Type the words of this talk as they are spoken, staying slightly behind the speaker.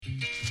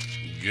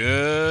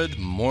Good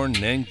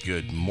morning,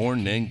 good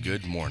morning,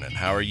 good morning.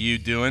 How are you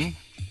doing?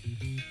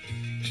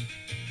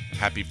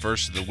 Happy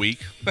first of the week.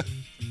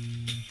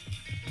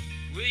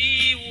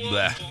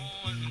 Bleh.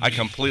 I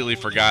completely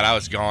forgot I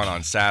was gone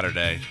on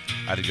Saturday.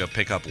 I had to go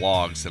pick up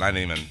logs, and I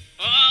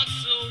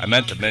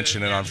meant to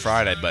mention it on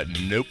Friday, but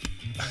nope.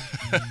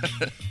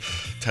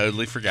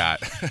 Totally forgot.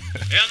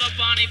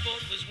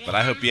 But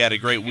I hope you had a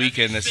great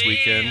weekend this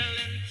weekend,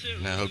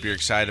 and I hope you're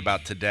excited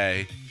about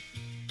today.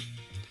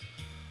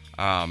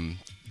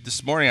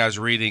 This morning I was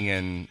reading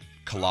in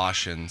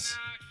Colossians,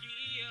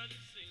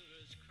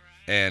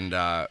 and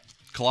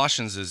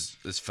Colossians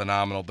is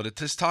phenomenal, but it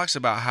just talks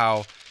about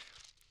how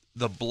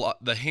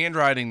the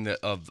handwriting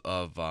of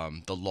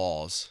the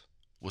laws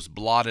was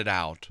blotted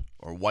out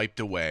or wiped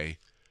away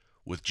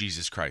with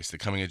Jesus Christ, the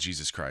coming of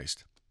Jesus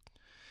Christ.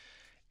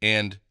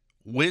 And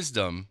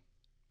wisdom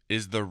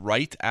is the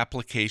right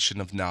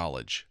application of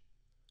knowledge,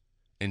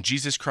 and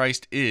Jesus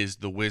Christ is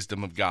the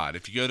wisdom of God.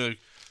 If you go to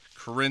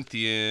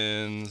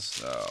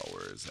Corinthians,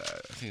 where is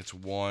that? I think it's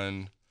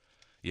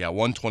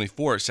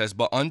 124. It says,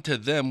 "But unto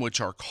them which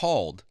are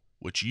called,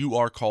 which you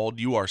are called,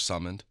 you are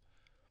summoned,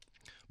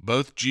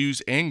 both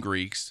Jews and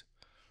Greeks,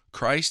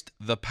 Christ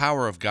the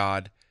power of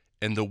God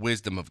and the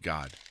wisdom of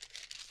God."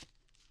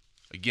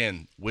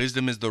 Again,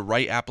 wisdom is the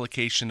right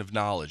application of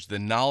knowledge. The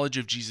knowledge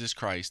of Jesus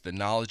Christ,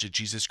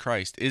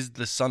 is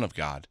the Son of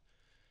God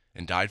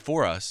and died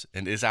for us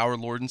and is our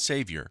Lord and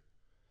Savior.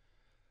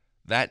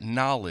 That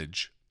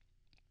knowledge,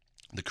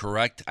 the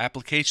correct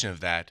application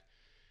of that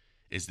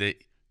is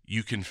that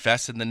you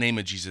confess in the name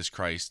of Jesus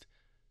Christ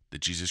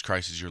that Jesus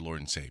Christ is your Lord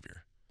and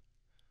Savior.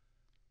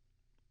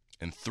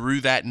 And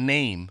through that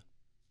name,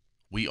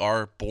 we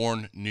are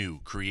born new,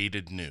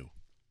 created new.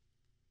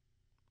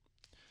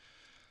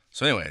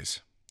 So anyways,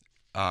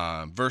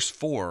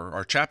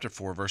 chapter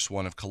 4, verse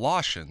 1 of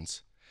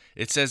Colossians,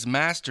 it says,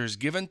 "Masters,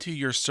 give unto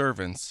your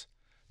servants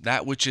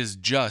that which is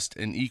just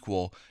and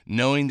equal,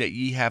 knowing that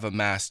ye have a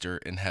master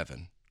in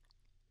heaven."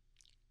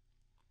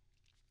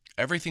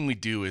 Everything we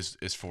do is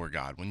for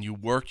God. When you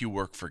work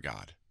for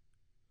God.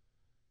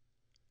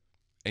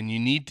 And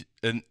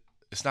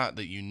it's not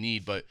that you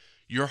need, but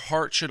your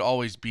heart should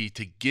always be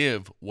to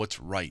give what's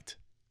right.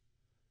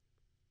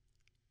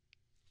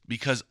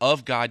 Because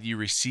of God you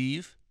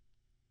receive,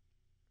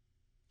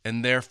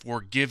 and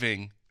therefore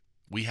giving,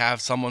 we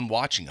have someone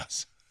watching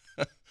us.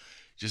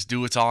 Just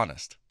do what's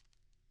honest.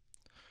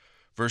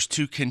 Verse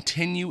 2,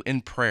 "Continue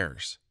in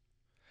prayers."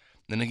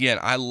 And again,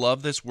 I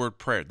love this word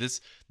prayer.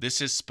 This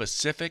is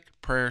specific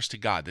prayers to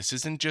God. This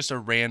isn't just a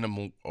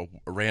random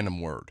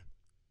word.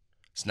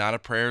 It's not a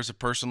prayer as a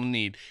personal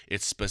need.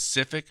 It's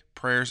specific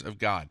prayers of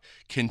God.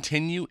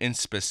 Continue in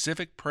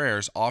specific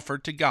prayers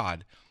offered to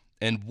God,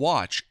 and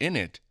watch in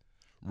it,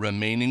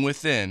 remaining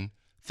within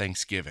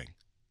thanksgiving.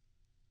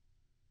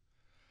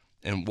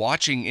 And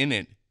watching in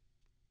it,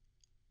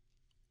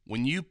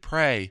 when you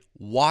pray,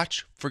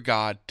 watch for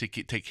God to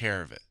take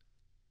care of it.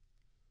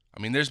 I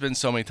mean, there's been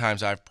so many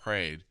times I've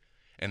prayed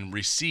and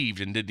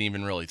received and didn't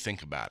even really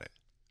think about it.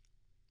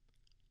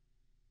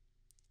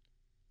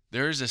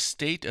 There is a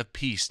state of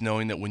peace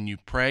knowing that when you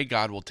pray,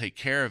 God will take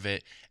care of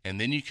it,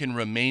 and then you can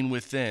remain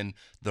within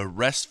the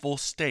restful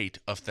state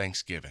of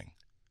thanksgiving,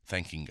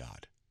 thanking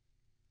God.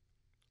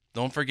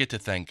 Don't forget to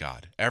thank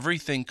God.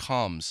 Everything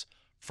comes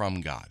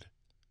from God.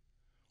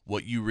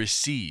 What you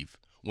receive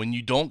when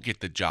you don't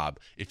get the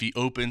job, if He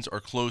opens or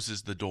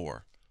closes the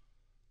door,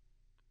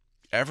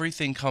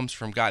 everything comes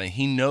from God, and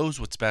He knows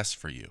what's best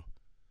for you,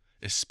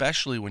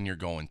 especially when you're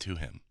going to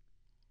Him.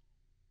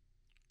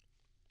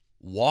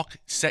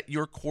 Set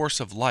your course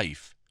of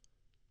life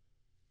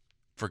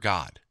for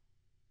God.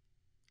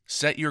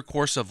 Set your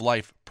course of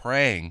life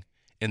praying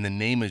in the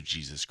name of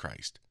Jesus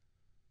Christ.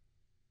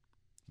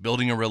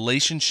 Building a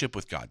relationship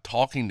with God,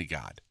 talking to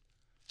God.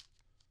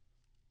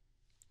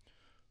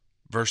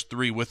 Verse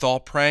 3, "Withal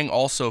praying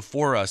also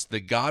for us,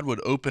 that God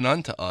would open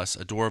unto us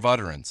a door of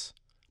utterance,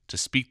 to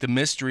speak the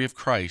mystery of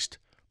Christ,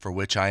 for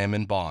which I am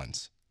in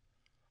bonds,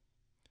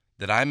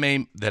 that I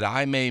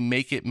may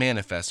make it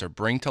manifest or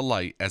bring to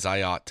light as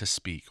I ought to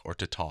speak or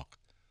to talk."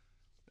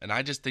 And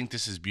I just think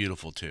this is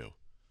beautiful too.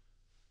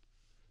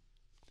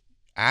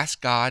 Ask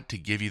God to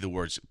give you the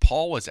words.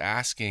 Paul was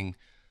asking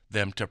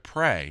them to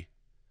pray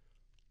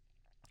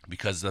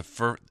because the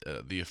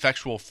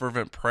effectual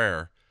fervent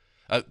prayer,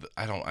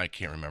 I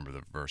can't remember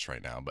the verse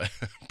right now, but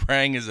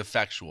praying is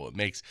effectual.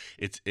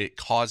 It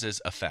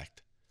causes effect.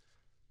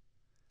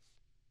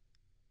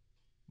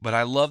 But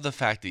I love the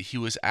fact that he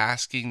was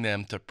asking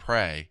them to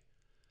pray,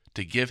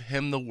 to give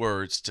him the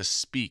words to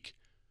speak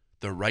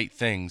the right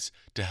things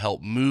to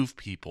help move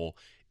people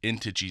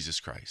into Jesus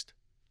Christ.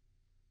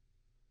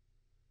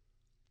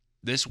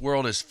 This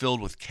world is filled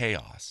with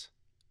chaos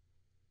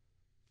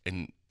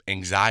and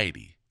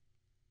anxiety.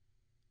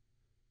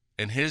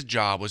 And his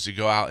job was to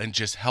go out and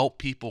just help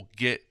people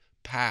get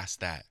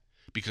past that.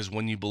 Because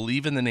when you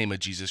believe in the name of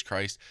Jesus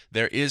Christ,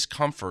 there is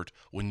comfort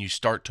when you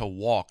start to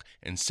walk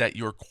and set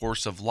your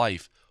course of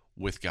life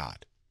with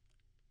God.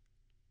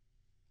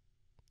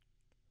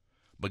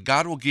 But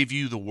God will give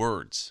you the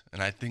words,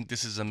 and I think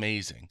this is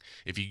amazing.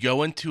 If you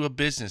go into a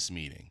business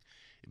meeting,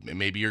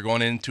 maybe you're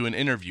going into an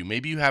interview,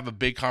 maybe you have a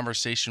big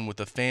conversation with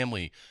a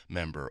family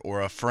member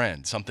or a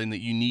friend, something that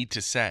you need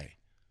to say,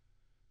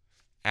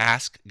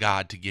 ask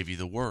God to give you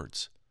the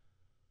words.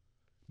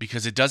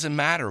 Because it doesn't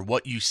matter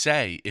what you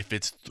say if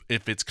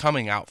it's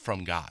coming out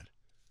from God.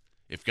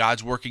 If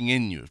God's working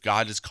in you, if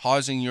God is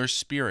causing your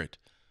spirit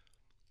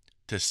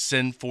to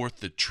send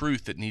forth the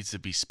truth that needs to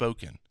be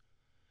spoken.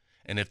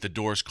 And if the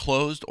door's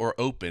closed or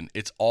open,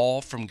 it's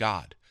all from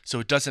God. So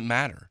it doesn't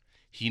matter.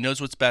 He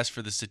knows what's best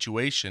for the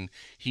situation.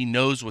 He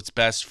knows what's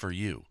best for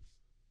you.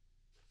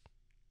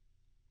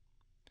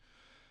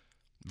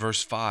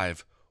 Verse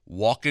 5,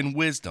 walk in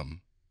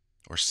wisdom,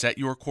 or set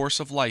your course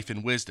of life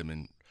in wisdom.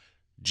 And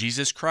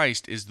Jesus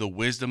Christ is the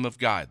wisdom of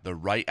God, the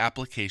right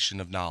application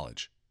of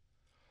knowledge.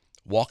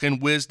 Walk in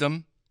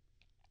wisdom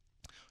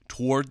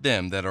toward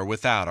them that are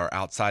without or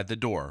outside the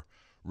door,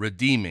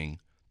 redeeming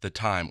the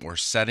time, or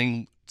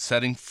setting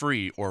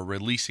free or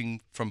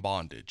releasing from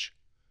bondage.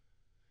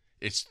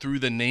 It's through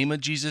the name of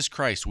Jesus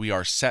Christ we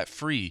are set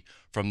free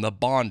from the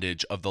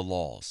bondage of the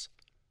laws.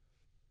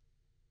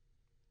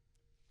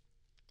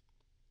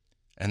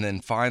 And then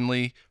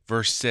finally,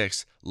 verse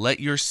 6, let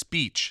your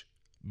speech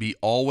be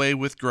always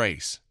with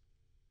grace,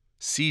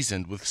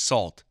 seasoned with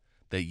salt,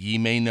 that ye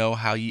may know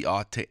how ye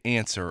ought to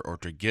answer or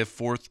to give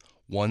forth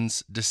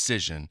one's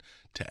decision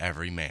to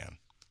every man.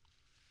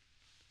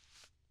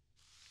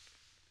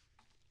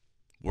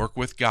 Work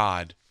with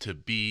God to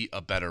be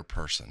a better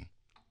person,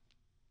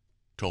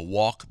 to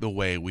walk the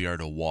way we are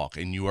to walk,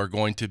 and you are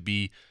going to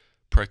be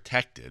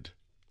protected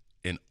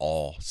in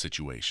all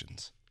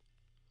situations.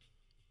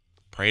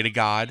 Pray to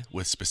God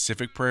with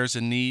specific prayers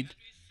in need.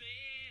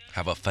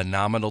 Have a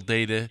phenomenal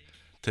day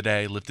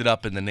today. Lift it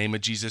up in the name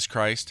of Jesus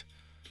Christ,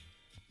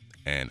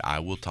 and I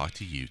will talk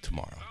to you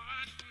tomorrow.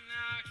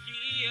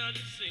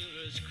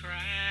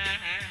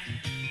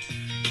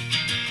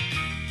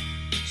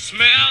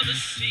 Smell the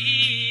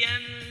sea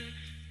and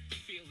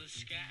feel the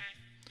sky.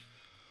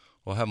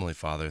 Well, Heavenly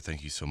Father,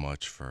 thank you so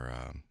much for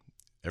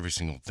every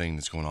single thing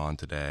that's going on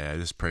today. I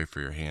just pray for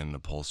your hand and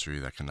upholstery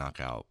that can knock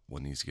out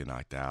what needs to get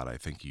knocked out. I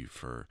thank you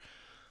for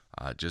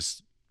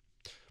just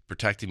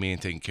protecting me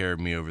and taking care of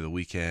me over the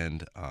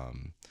weekend,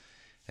 and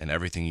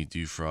everything you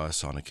do for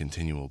us on a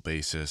continual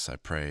basis. I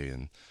pray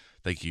and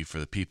thank you for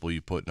the people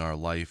you put in our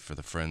life, for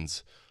the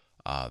friends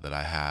that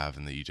I have,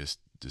 and that you just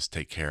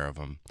take care of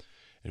them.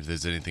 If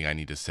there's anything I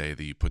need to say,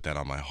 that you put that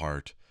on my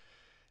heart.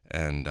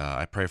 And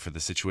I pray for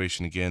the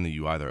situation again, that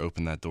you either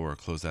open that door or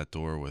close that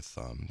door with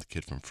the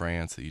kid from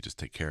France, that you just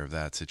take care of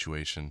that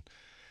situation.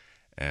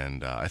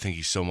 And I thank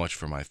you so much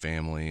for my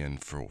family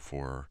and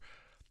for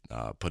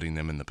putting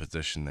them in the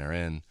position they're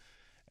in,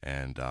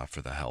 and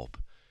for the help.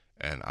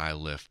 And I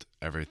lift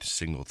every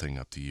single thing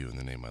up to you in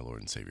the name of my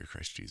Lord and Savior,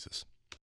 Christ Jesus.